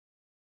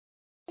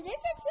This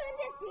is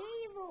Trinity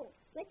Evil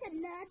with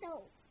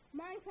another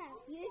Minecraft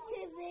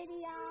YouTube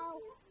video.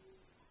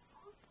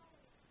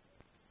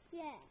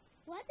 Yeah,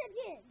 once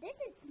again, this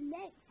is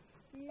next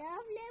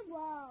lovely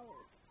world.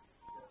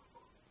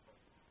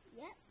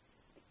 Yep.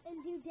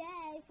 And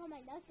today, for my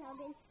love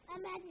challenge,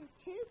 I'm adding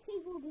 2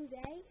 people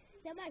today.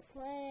 They're my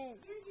friends.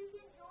 Dude, you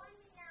can join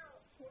me now.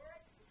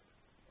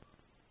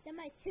 They're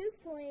my 2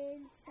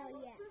 friends, so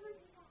yeah.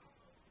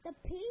 The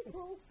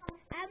people,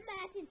 I'm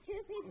adding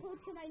 2 people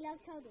to my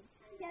love challenge.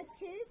 They're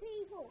 2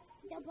 people.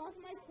 They're both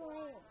my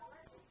friends.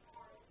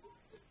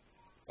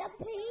 The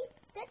 2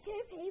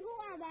 people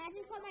I'm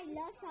adding for my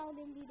love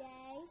challenge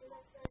today.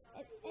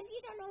 If you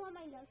don't know what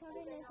my love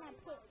challenge is, I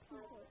pick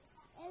people.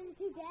 And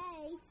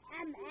today,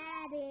 I'm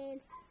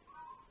adding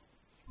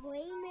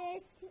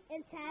Sweenus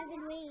and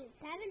 7 Wings.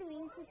 7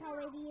 Wings is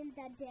already in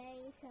the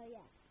day, so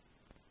yeah.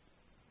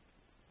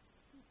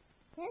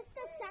 Here's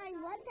the sign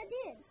once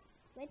again.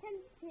 Wait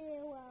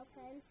until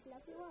friends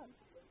love you on.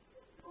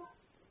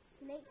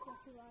 Snakes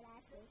love you on,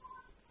 actually.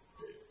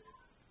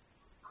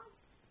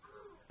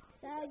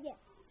 So yeah.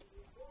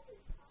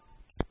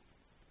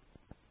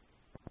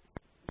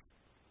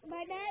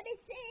 My name is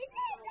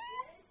Susan.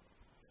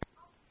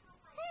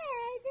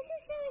 Hey, this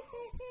is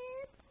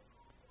Susan.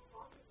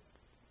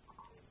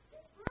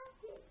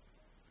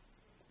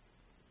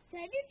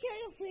 Can you tell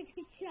your friends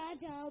to shut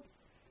up?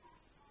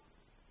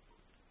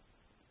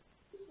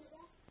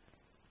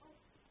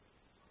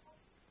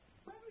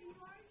 Whoever you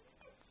are, you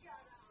just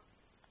shut up.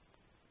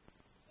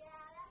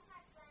 Yeah, that's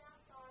my friend. I'm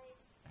sorry.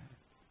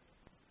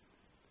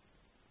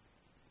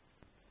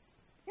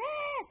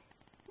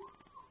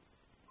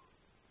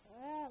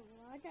 Oh,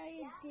 what are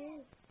you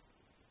doing?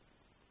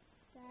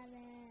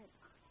 Gavin.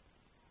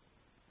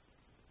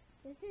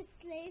 This is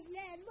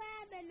Cleveland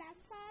Woman, I'm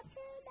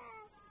Fortuna.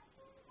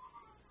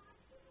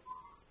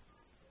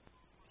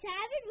 7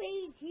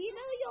 Wings, you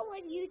know you're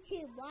on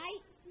YouTube,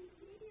 right?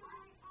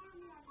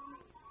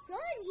 You're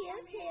on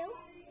YouTube.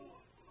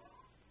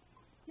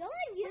 You're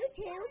on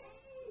YouTube.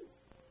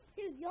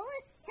 Dude, you're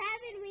on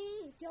 7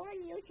 Wings. You're on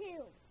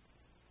YouTube.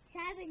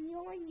 7,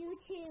 you're on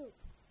YouTube.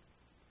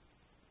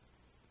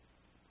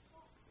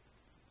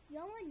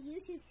 You're on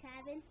YouTube,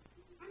 7.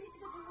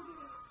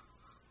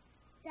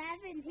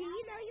 7, do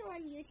you know you're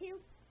on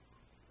YouTube?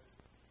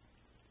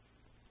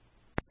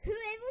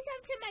 Whoever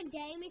comes to my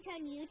game is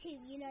on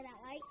YouTube, you know that,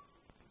 right?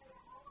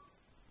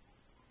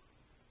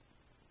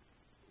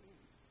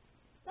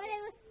 But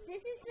anyway,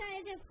 this is the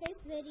end of this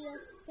video.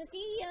 So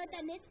see you on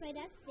the next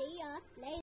video. See ya later.